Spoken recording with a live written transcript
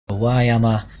Why am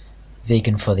I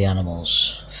vegan for the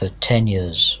animals for 10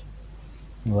 years?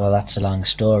 Well, that's a long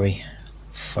story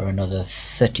for another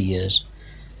 30 years.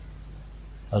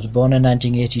 I was born in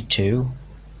 1982.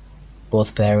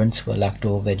 Both parents were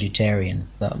lacto-vegetarian.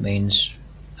 That means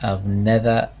I've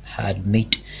never had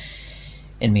meat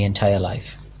in my entire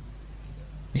life,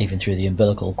 even through the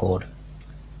umbilical cord.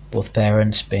 Both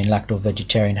parents being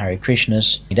lacto-vegetarian Hare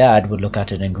Krishnas. My dad would look at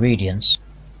the ingredients: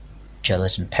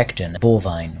 gelatin, pectin,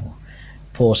 bovine, or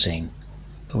porcine.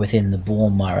 Within the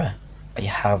bone marrow, you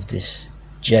have this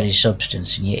jelly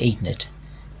substance and you're eating it,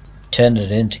 turning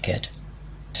it into kit,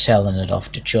 selling it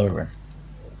off to children.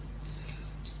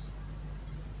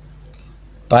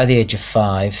 By the age of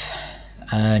 5,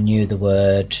 I knew the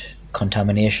word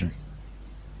contamination.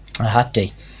 I had to.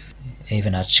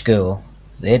 Even at school,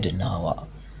 they didn't know what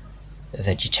a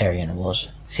vegetarian was.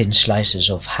 Thin slices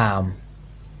of ham,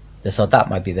 they thought that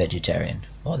might be vegetarian,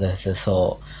 or they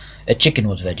thought a chicken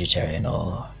was vegetarian,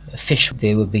 or a fish.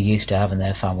 They would be used to having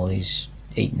their families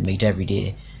eating meat every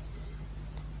day.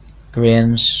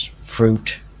 Grains,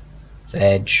 fruit,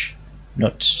 veg,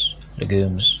 nuts,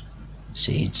 legumes,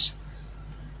 seeds,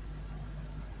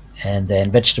 and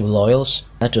then vegetable oils.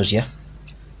 That does you.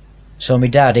 So my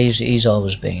dad, he's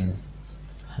always been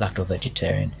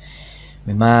lacto-vegetarian.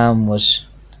 My mum was,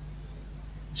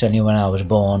 certainly when I was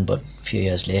born, but a few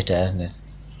years later,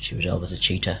 she was always a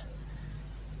cheater.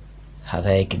 Have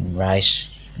egg and rice,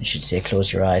 and she'd say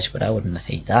close your eyes, but I wouldn't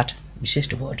eat that. My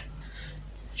sister would.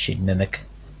 She'd mimic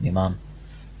my mum.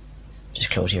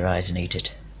 Just close your eyes and eat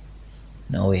it.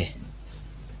 No way.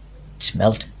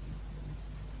 Smelt.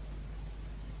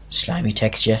 Slimy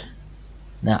texture.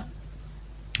 Nah.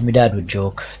 My dad would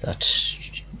joke that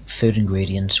food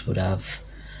ingredients would have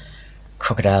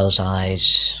crocodile's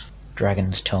eyes,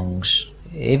 dragon's tongues.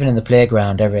 Even in the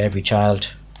playground, every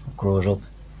child grows up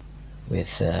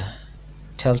with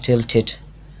telltale tit,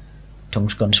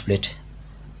 tongue's gonna split,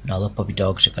 and all the puppy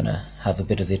dogs are gonna have a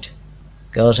bit of it.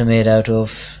 Girls are made out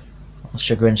of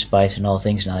sugar and spice and all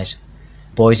things nice.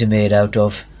 Boys are made out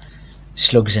of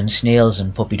slugs and snails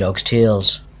and puppy dogs'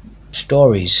 tails.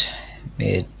 Stories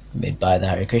made by the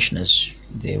Hare Krishnas.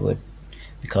 They would,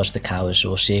 because the cow is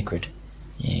so sacred.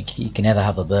 You can never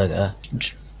have a burger.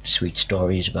 Sweet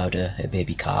stories about a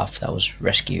baby calf that was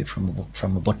rescued from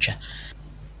a butcher.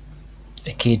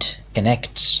 A kid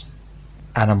connects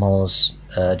animals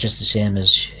just the same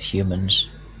as humans,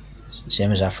 the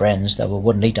same as our friends, that we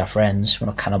wouldn't eat our friends. We're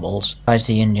not cannibals. Why is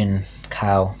the Indian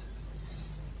cow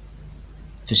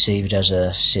perceived as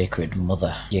a sacred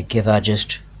mother? You give her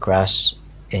just grass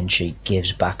and she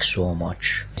gives back so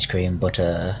much. Ice cream,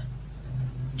 butter,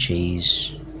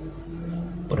 cheese,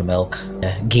 buttermilk,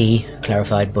 ghee,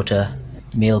 clarified butter,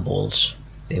 meal bowls.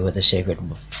 They were the sacred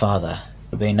father.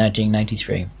 It would be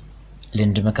 1993.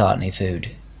 Linda McCartney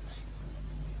food.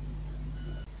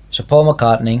 So Paul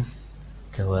McCartney,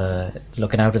 they were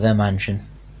looking out of their mansion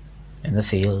in the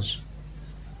fields,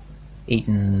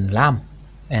 eating lamb,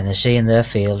 and they see in their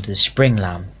field the spring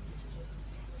lamb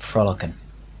frolicking.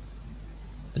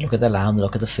 They look at the lamb, they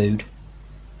look at the food,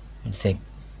 and think,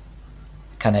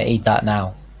 can I eat that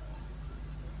now?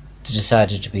 They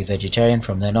decided to be vegetarian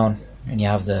from then on, and you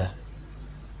have the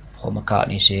Paul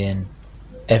McCartney saying,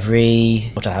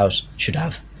 every house should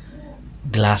have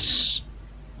glass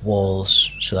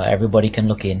walls so that everybody can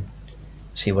look in,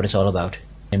 see what it's all about.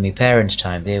 In my parents'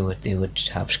 time, they would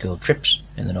have school trips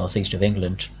in the northeast of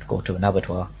England to go to an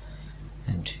abattoir,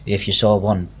 and if you saw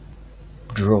one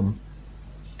drum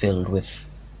filled with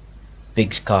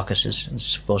big carcasses, it's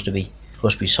supposed to be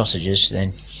sausages,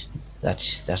 then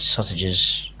that's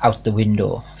sausages out the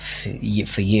window for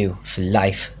you for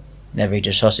life. Never eat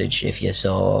a sausage. If you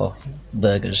saw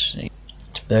burgers,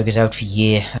 it's burgers out for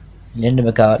you. Linda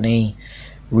McCartney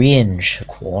range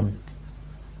corn,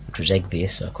 which was egg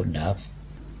based, so I couldn't have.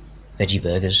 Veggie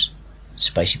burgers,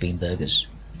 spicy bean burgers,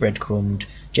 breadcrumbed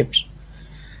chips,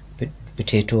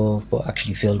 potato, but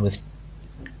actually filled with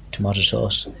tomato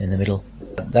sauce in the middle.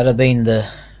 That had been the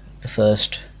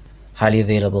first highly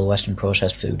available Western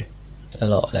processed food. A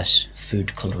lot less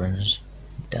food colourings,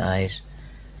 dyes,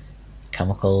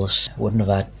 chemicals. Wouldn't have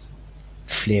had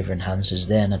flavour enhancers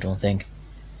then, I don't think.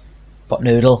 Pot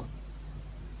noodle,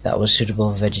 that was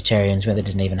suitable for vegetarians when they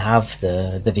didn't even have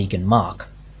the vegan mark,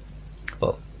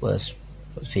 but was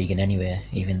vegan anyway.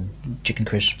 Even chicken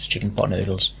crisps, chicken pot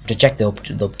noodles. To check the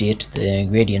update, the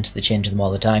ingredients, they change them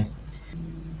all the time.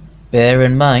 Bear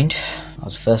in mind, I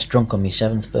was first drunk on my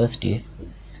 7th birthday.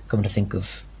 Come to think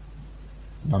of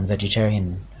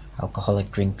non-vegetarian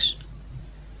alcoholic drinks.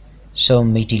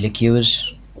 Some meaty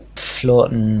liqueurs,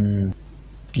 floating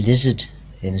lizard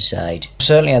inside.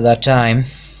 Certainly at that time,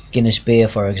 Guinness beer,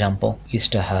 for example,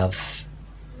 used to have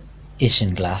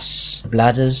isinglass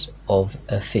bladders of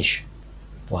a fish.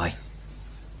 Why?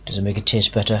 Does it make it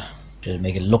taste better? Does it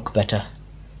make it look better?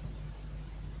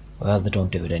 Well, they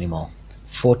don't do it anymore.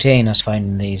 14, I was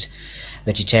finding these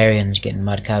vegetarians getting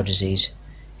mad cow disease,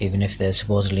 even if they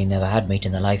supposedly never had meat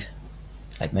in their life,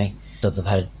 like me. So they've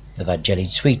had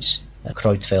jellied sweets,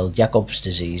 Creutzfeldt-Jakob's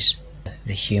disease,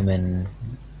 the human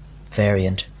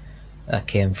variant that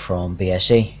came from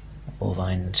BSE,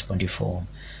 bovine spongiform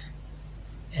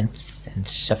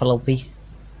encephalopathy.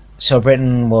 So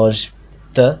Britain was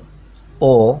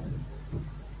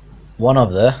one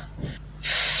of the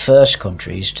first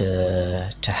countries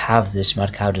to have this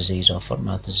mad cow disease or foot and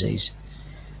mouth disease.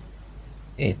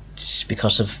 It's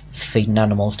because of feeding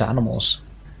animals to animals.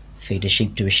 Feed a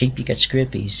sheep to a sheep, you get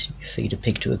scabies. You feed a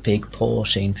pig to a pig,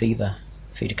 porcine fever.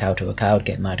 Feed a cow to a cow,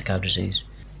 get mad cow disease.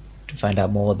 To find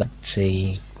out more,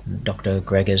 see Dr.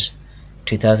 Gregor's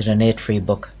 2008 free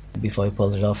book before he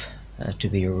pulled it off, to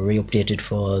be re-updated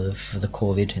for the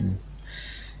COVID and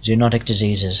zoonotic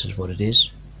diseases is what it is,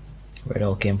 where it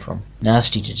all came from.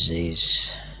 Nasty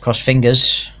disease. Cross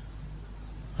fingers.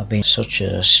 I've been such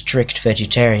a strict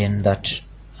vegetarian that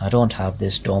I don't have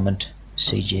this dormant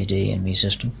CJD in my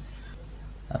system.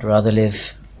 I'd rather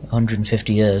live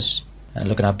 150 years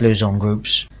looking at blue zone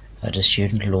groups. I had a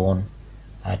student loan,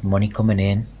 I had money coming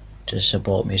in to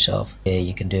support myself. Yeah,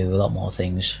 you can do a lot more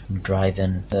things.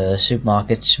 Driving the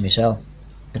supermarkets myself.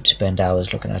 Could spend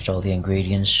hours looking at all the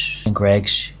ingredients. And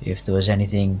Greg's, if there was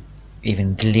anything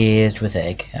even glazed with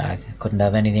egg, I couldn't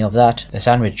have anything of that. A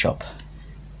sandwich shop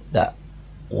that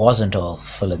wasn't all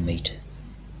full of meat.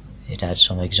 It had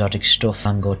some exotic stuff,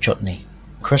 mango chutney.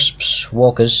 Crisps,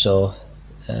 Walkers, so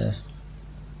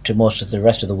to most of the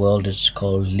rest of the world it's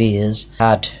called Lay's.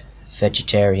 Had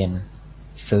vegetarian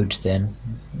foods then.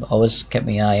 Always kept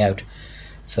my eye out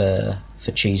for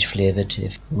cheese flavoured.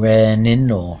 If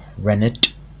rennet or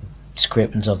rennet,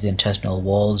 scrapings of the intestinal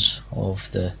walls of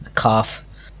the calf,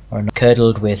 or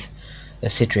curdled with a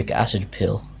citric acid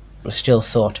pill. I still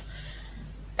thought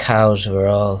cows were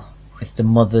all with the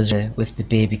mothers, with the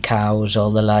baby cows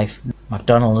all their life.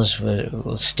 McDonald's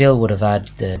still would have had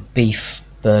the beef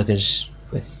burgers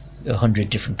with 100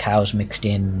 different cows mixed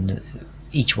in,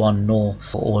 each one no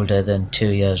older than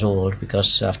 2 years old,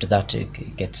 because after that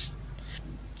it gets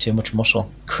too much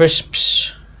muscle.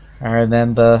 Crisps, I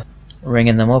remember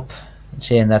ringing them up and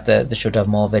saying that they should have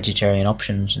more vegetarian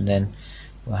options, and then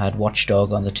we had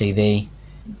Watchdog on the TV,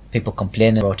 people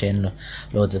complaining, brought in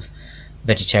loads of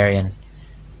vegetarian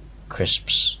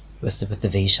crisps with the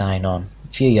V sign on.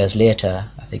 A few years later,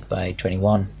 I think by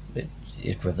 21,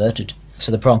 it reverted.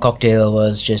 So the prawn cocktail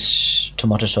was just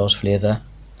tomato sauce flavour,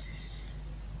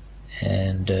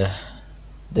 and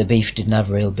the beef didn't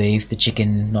have real beef, the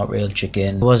chicken not real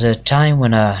chicken. There was a time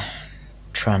when I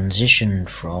transitioned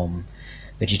from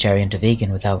vegetarian to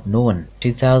vegan without knowing.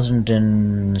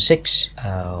 2006,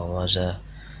 I was a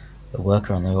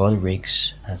worker on the oil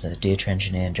rigs as a data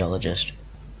engineer and geologist.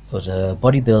 There was a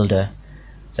bodybuilder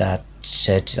that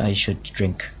said I should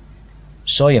drink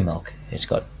soya milk. It's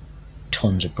got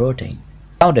tons of protein.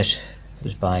 Found it. It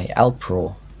was by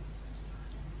Alpro.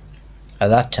 At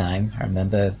that time, I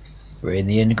remember reading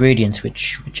the ingredients,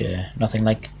 which are nothing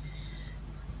like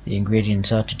the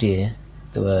ingredients are today.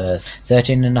 There were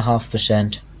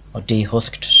 13.5% of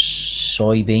dehusked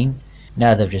soybean.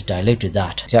 Now they've just diluted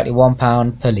that. Exactly 1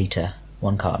 pound per litre,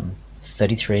 1 carton,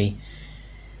 33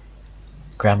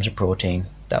 grams of protein.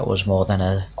 That was more than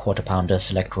a quarter pounder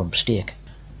select rump steak.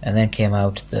 And then came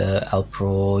out the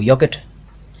Alpro yogurt,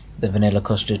 the vanilla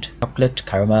custard, chocolate,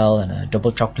 caramel, and a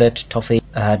double chocolate toffee.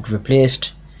 I had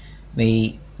replaced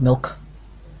me milk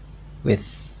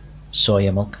with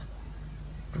soya milk,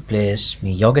 replaced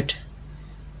me yogurt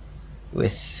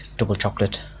with double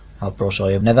chocolate Alpro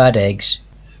soya. Never had eggs,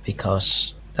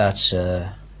 because that's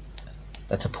a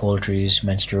poultry's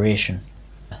menstruation,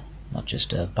 not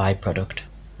just a byproduct.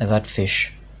 Never had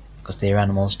fish, because they're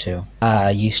animals too.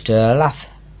 I used to laugh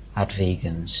at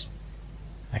vegans.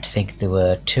 I'd think they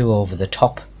were too over the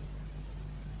top.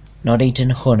 Not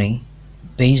eating honey,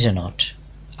 bees are not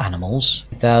animals.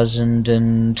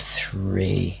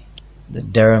 2003, the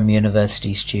Durham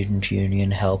University Student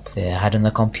Union helped. They had on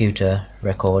the computer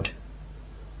record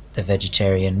the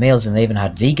vegetarian meals, and they even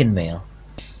had vegan meal.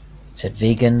 It said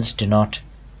vegans do not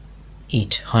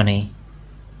eat honey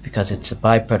because it's a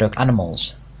byproduct of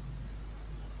animals.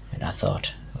 And I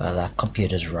thought, well, that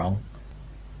computer's wrong.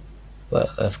 But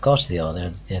of course they are.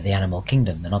 They're the animal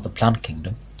kingdom, they're not the plant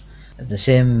kingdom. The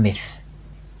same myth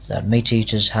that meat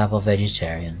eaters have of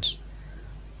vegetarians,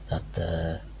 that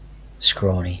the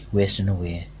scrawny wasting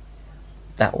away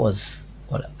That was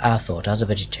what I thought as a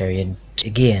vegetarian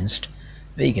against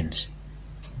vegans.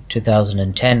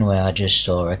 2010, where I just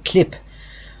saw a clip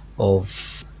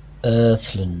of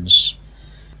earthlings,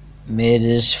 made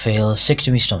us feel sick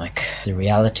to my stomach. The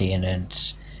reality in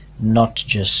it, not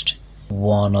just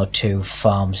one or two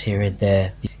farms here and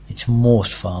there. It's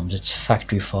most farms, it's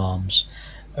factory farms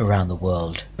around the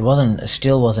world. It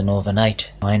still wasn't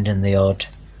overnight. Finding the odd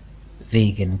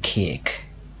vegan cake,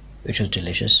 which was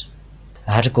delicious.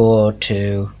 I had to go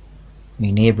to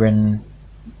my neighbouring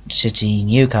city,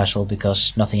 Newcastle,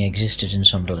 because nothing existed in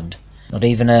Sunderland. Not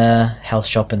even a health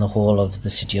shop in the whole of the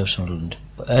city of Sunderland.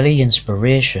 Early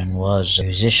inspiration was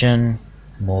musician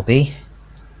Moby,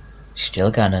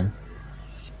 still canon,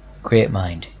 great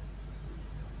mind.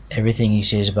 Everything he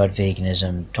says about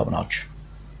veganism, top notch.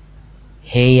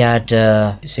 He had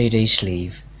a CD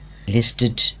sleeve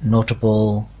listed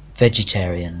notable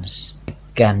vegetarians.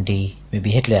 Gandhi,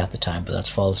 maybe Hitler at the time, but that's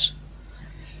false.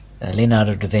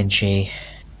 Leonardo da Vinci.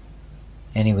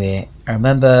 Anyway, I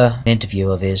remember an interview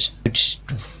of his,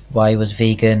 why he was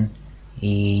vegan.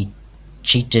 He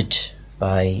cheated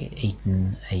by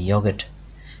eating a yogurt,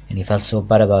 and he felt so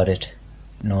bad about it,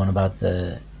 knowing about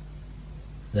the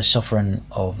suffering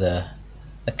of the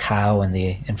cow and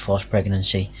the enforced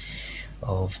pregnancy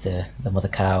of the mother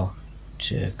cow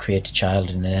to create a child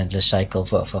in an endless cycle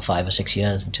for 5 or 6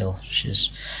 years until she's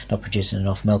not producing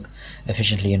enough milk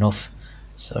efficiently enough,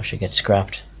 so she gets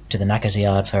scrapped to the knackers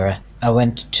yard for her. I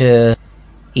went to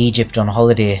Egypt on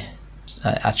holiday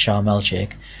at Sharm el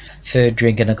Sheikh. Food,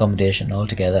 drink and accommodation all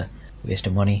together. Waste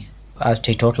of money. I was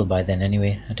teetotal by then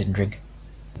anyway, I didn't drink.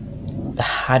 They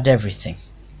had everything.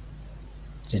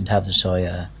 Didn't have the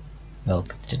soya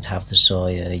milk, didn't have the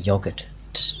soya yogurt.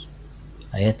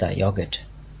 I ate that yogurt.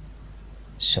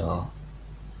 So,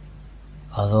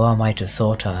 although I might have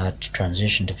thought I had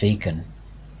transitioned to vegan,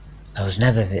 I was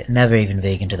never even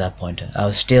vegan to that point. I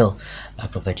was still a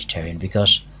vegetarian,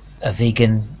 because a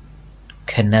vegan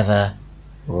can never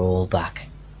roll back.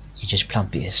 You're just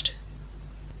plant-based.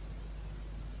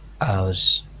 I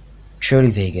was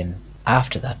truly vegan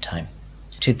after that time.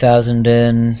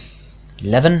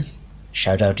 2011,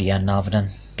 shout out to Jan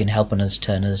Navinen, been helping us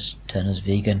turn us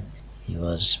vegan. He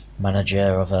was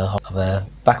manager of a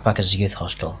backpackers youth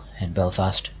hostel in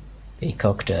Belfast. He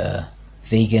cooked a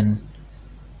vegan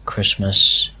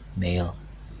Christmas meal,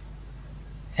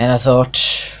 and I thought,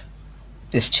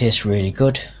 this tastes really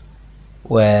good.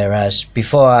 Whereas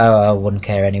before I wouldn't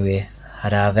care anyway.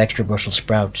 I'd have extra Brussels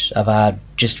sprouts, I've had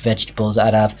just vegetables,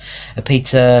 I'd have a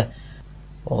pizza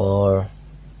or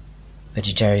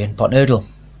vegetarian pot noodle.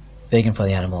 Vegan for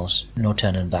the animals, no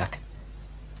turning back.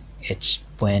 It's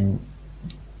when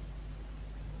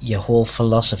your whole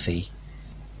philosophy,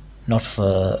 not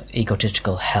for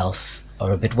egotistical health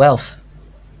or a bit wealth.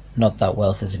 Not that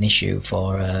wealth is an issue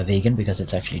for a vegan, because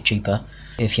it's actually cheaper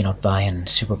if you're not buying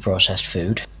super processed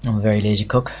food. I'm a very lazy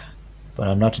cook, but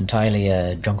I'm not entirely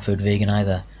a junk food vegan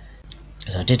either,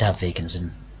 because I did have vegans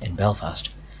in Belfast.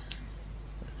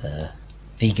 The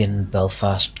vegan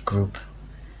Belfast group,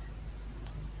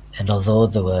 and although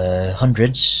there were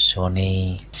hundreds,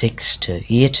 only 6 to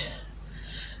 8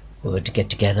 would get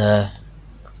together,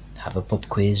 have a pub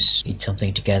quiz, eat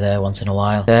something together once in a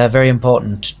while. Very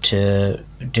important to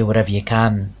do whatever you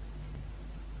can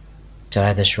to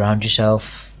either surround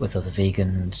yourself with other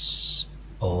vegans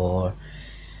or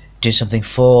do something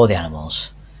for the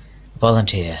animals.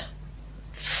 Volunteer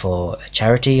for a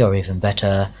charity, or even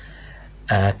better,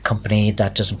 a company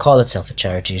that doesn't call itself a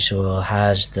charity, so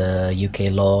has the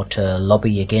UK law to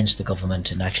lobby against the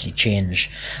government and actually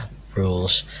change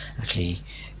rules, actually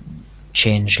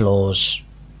change laws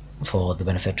for the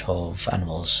benefit of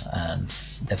animals and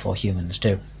therefore humans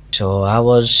too. So I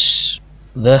was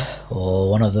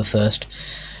one of the first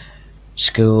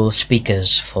school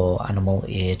speakers for Animal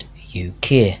Aid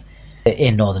UK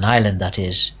in Northern Ireland, that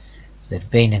is. They've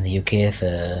been in the UK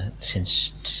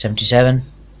since 77,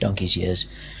 donkey's years.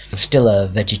 It's still a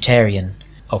vegetarian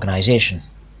organisation.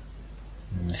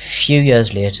 A few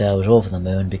years later I was over the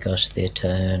moon because they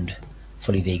turned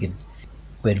fully vegan.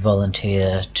 We'd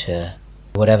volunteer to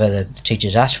whatever the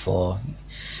teachers asked for.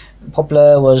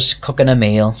 Popular was cooking a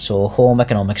meal, so home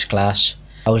economics class.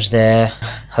 I was there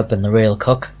helping the real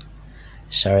cook.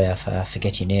 Sorry I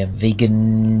forget your name.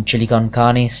 Vegan chili con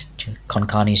carne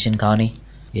sin carne.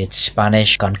 It's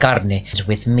Spanish con carne, it's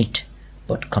with meat,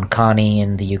 but con carne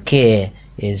in the UK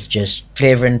is just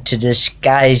flavouring to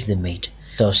disguise the meat.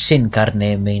 So sin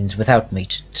carne means without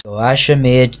meat. So Asha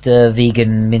made the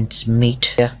vegan mince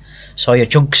meat, soya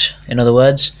chunks in other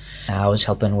words. I was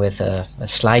helping with a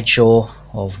slideshow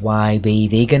of why be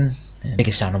vegan, The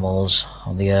biggest animals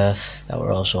on the earth that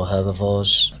were also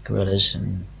herbivores, gorillas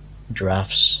and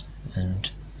giraffes and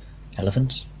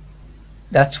elephants.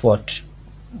 That's what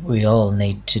we all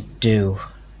need to do,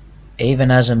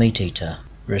 even as a meat eater.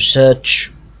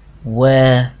 Research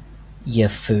where your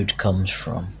food comes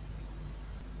from.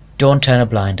 Don't turn a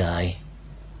blind eye.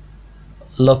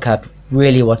 Look at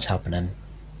really what's happening.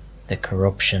 The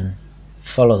corruption.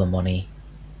 Follow the money.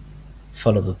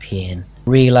 Follow the pain.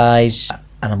 Realize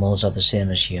animals are the same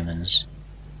as humans.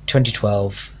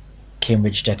 2012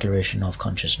 Cambridge Declaration of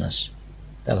Consciousness.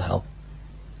 That'll help.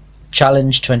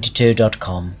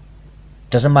 Challenge22.com.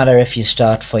 Doesn't matter if you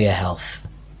start for your health.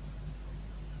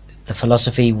 The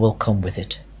philosophy will come with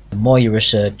it. The more you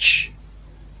research,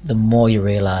 the more you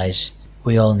realize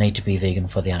we all need to be vegan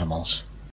for the animals.